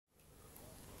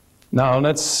Now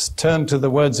let's turn to the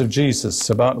words of Jesus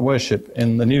about worship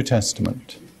in the New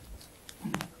Testament.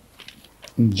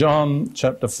 In John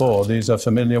chapter 4, these are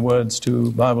familiar words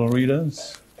to Bible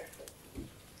readers.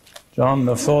 John,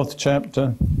 the 4th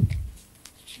chapter.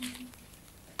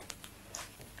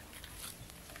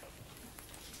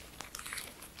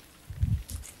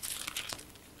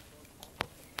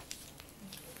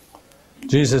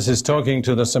 Jesus is talking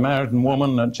to the Samaritan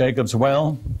woman at Jacob's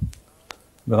well.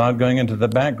 Without going into the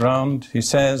background, he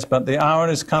says, "But the hour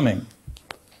is coming,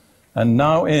 and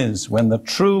now is, when the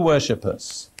true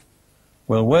worshippers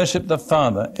will worship the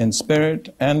Father in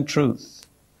spirit and truth,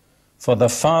 for the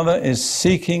Father is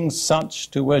seeking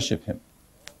such to worship him."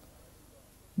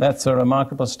 That's a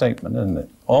remarkable statement, isn't it?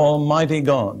 Almighty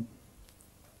God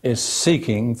is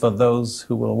seeking for those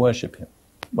who will worship him.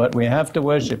 But we have to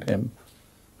worship him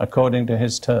according to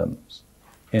his terms,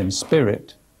 in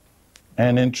spirit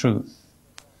and in truth.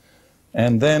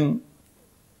 And then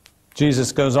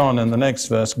Jesus goes on in the next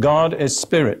verse, "God is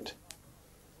spirit,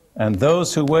 and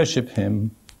those who worship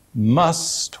him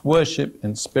must worship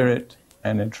in spirit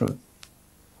and in truth."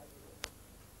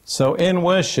 So in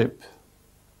worship,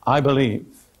 I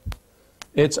believe,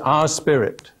 it's our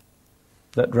spirit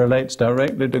that relates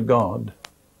directly to God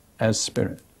as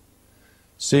spirit.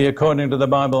 See, according to the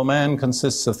Bible, man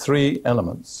consists of 3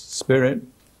 elements: spirit,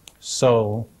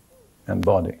 soul, and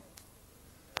body.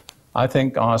 I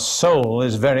think our soul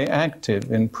is very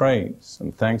active in praise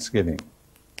and thanksgiving.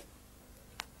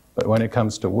 But when it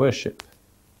comes to worship,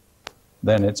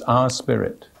 then it's our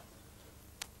spirit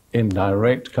in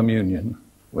direct communion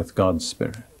with God's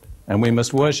Spirit. And we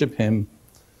must worship him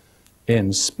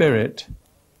in spirit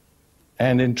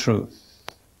and in truth.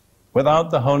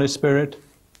 Without the Holy Spirit,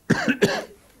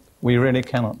 we really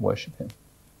cannot worship him.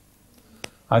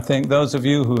 I think those of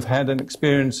you who've had an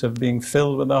experience of being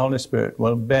filled with the Holy Spirit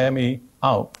will bear me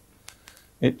out.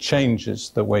 It changes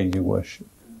the way you worship.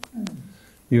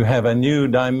 You have a new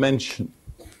dimension.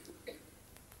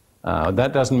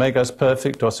 That doesn't make us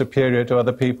perfect or superior to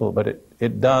other people, but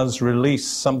it does release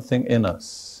something in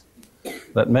us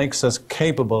that makes us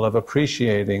capable of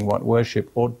appreciating what worship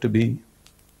ought to be.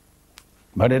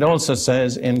 But it also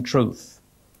says in truth.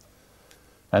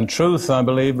 And truth, I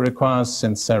believe, requires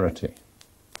sincerity.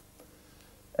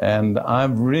 And I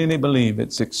really believe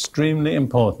it's extremely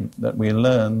important that we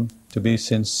learn to be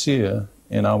sincere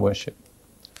in our worship.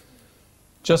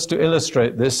 Just to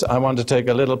illustrate this, I want to take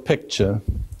a little picture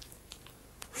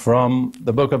from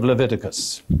the book of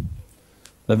Leviticus.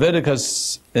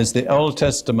 Leviticus is the Old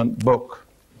Testament book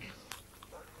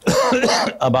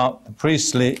about the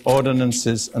priestly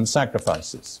ordinances and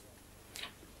sacrifices.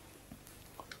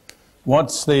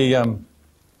 What's the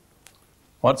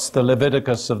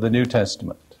Leviticus of the New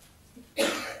Testament?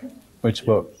 Which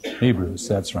book? Hebrews,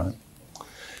 that's right.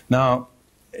 Now,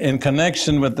 in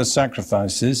connection with the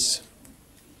sacrifices,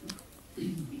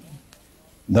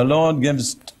 the Lord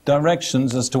gives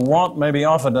directions as to what may be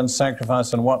offered in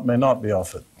sacrifice and what may not be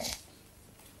offered.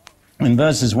 In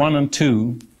verses 1 and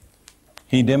 2,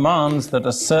 he demands that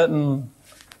a certain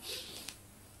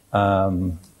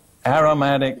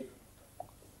aromatic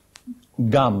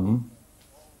gum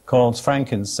called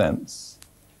frankincense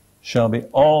shall be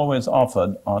always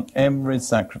offered on every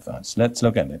sacrifice. Let's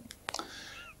look at it.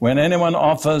 "When anyone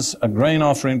offers a grain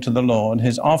offering to the Lord,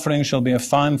 his offering shall be a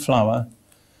fine flour,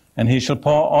 and he shall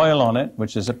pour oil on it,"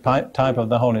 which is a type of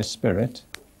the Holy Spirit,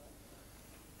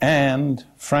 "and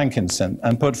frankincense,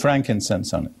 and put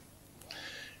frankincense on it.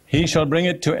 He shall bring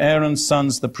it to Aaron's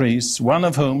sons the priests, one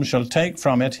of whom shall take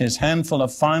from it his handful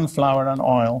of fine flour and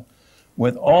oil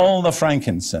with all the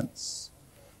frankincense,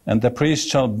 and the priest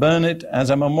shall burn it as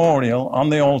a memorial on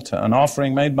the altar, an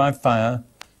offering made by fire,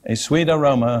 a sweet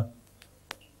aroma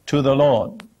to the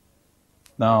Lord."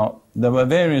 Now, there were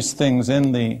various things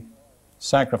in the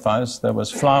sacrifice. There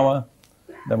was flour,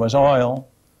 there was oil.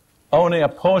 Only a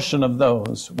portion of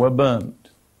those were burned,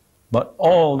 but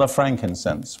all the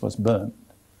frankincense was burned.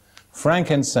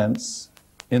 Frankincense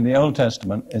in the Old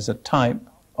Testament is a type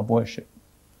of worship.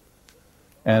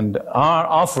 And our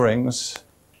offerings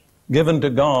given to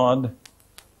God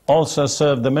also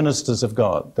serve the ministers of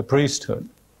God, the priesthood.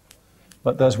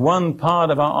 But there's one part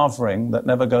of our offering that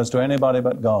never goes to anybody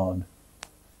but God.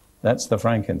 That's the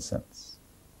frankincense,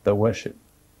 the worship.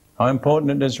 How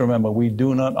important it is to remember we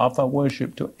do not offer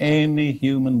worship to any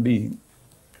human being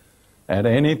at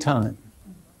any time,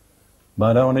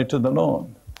 but only to the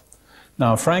Lord.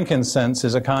 Now, frankincense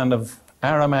is a kind of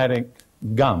aromatic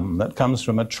gum that comes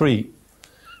from a tree.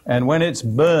 And when it's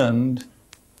burned,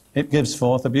 it gives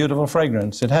forth a beautiful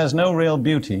fragrance. It has no real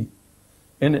beauty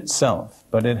in itself,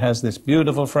 but it has this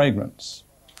beautiful fragrance.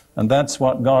 And that's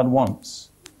what God wants.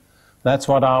 That's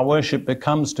what our worship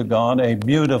becomes to God, a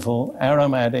beautiful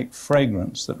aromatic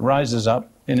fragrance that rises up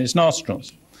in his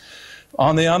nostrils.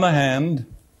 On the other hand,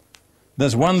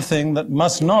 there's one thing that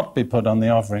must not be put on the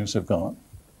offerings of God.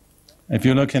 If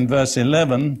you look in verse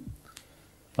 11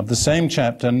 of the same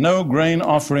chapter, no grain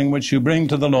offering which you bring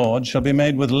to the Lord shall be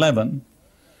made with leaven,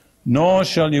 nor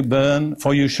shall you burn,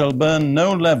 for you shall burn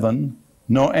no leaven,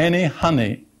 nor any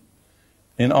honey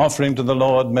in offering to the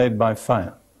Lord made by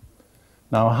fire.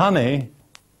 Now honey,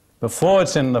 before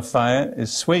it's in the fire,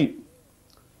 is sweet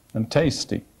and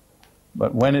tasty.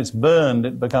 But when it's burned,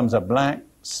 it becomes a black,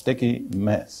 sticky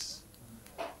mess.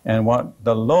 And what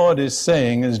the Lord is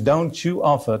saying is, don't you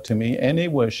offer to me any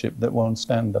worship that won't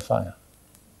stand the fire.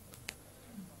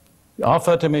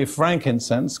 Offer to me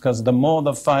frankincense, because the more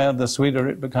the fire, the sweeter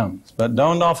it becomes. But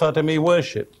don't offer to me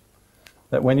worship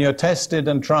that when you're tested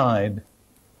and tried,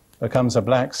 becomes a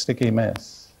black, sticky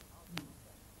mess.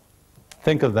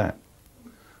 Think of that.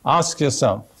 Ask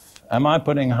yourself, am I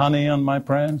putting honey on my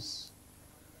prayers?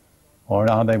 Or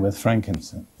are they with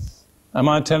frankincense? Am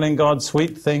I telling God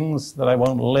sweet things that I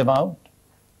won't live out?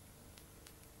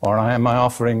 Or am I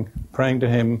praying to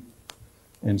him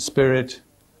in spirit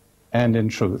and in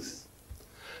truth?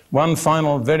 One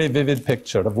final very vivid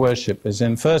picture of worship is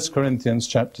in 1 Corinthians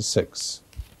chapter 6.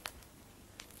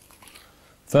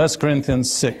 1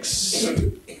 Corinthians 6.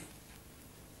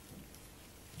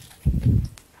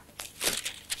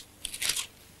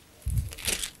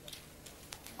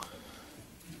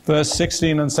 Verse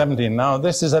 16 and 17. Now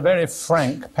this is a very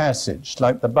frank passage,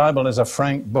 like the Bible is a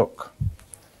frank book.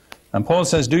 And Paul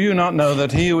says, do you not know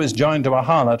that he who is joined to a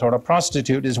harlot or a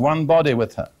prostitute is one body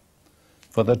with her?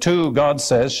 For the two, God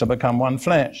says, shall become one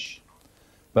flesh.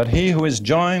 But he who is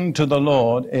joined to the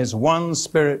Lord is one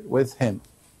spirit with him.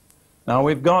 Now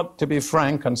we've got to be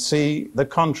frank and see the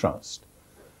contrast.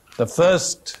 The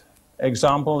first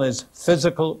example is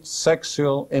physical,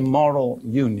 sexual, immoral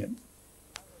union.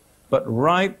 But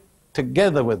right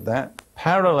together with that,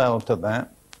 parallel to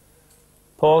that,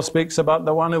 Paul speaks about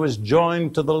the one who is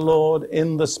joined to the Lord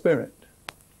in the Spirit.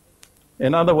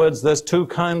 In other words, there's two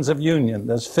kinds of union.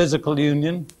 There's physical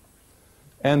union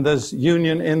and there's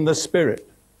union in the Spirit.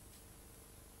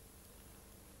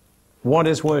 What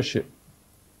is worship?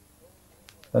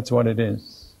 That's what it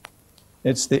is.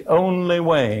 It's the only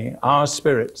way our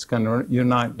spirits can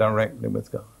unite directly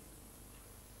with God.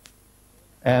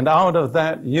 And out of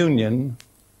that union,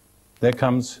 there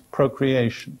comes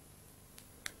procreation.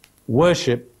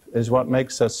 Worship is what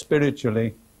makes us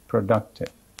spiritually productive.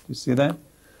 Do you see that?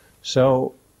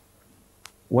 So,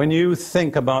 when you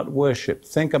think about worship,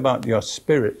 think about your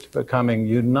spirit becoming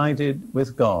united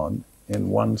with God in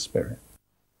one spirit.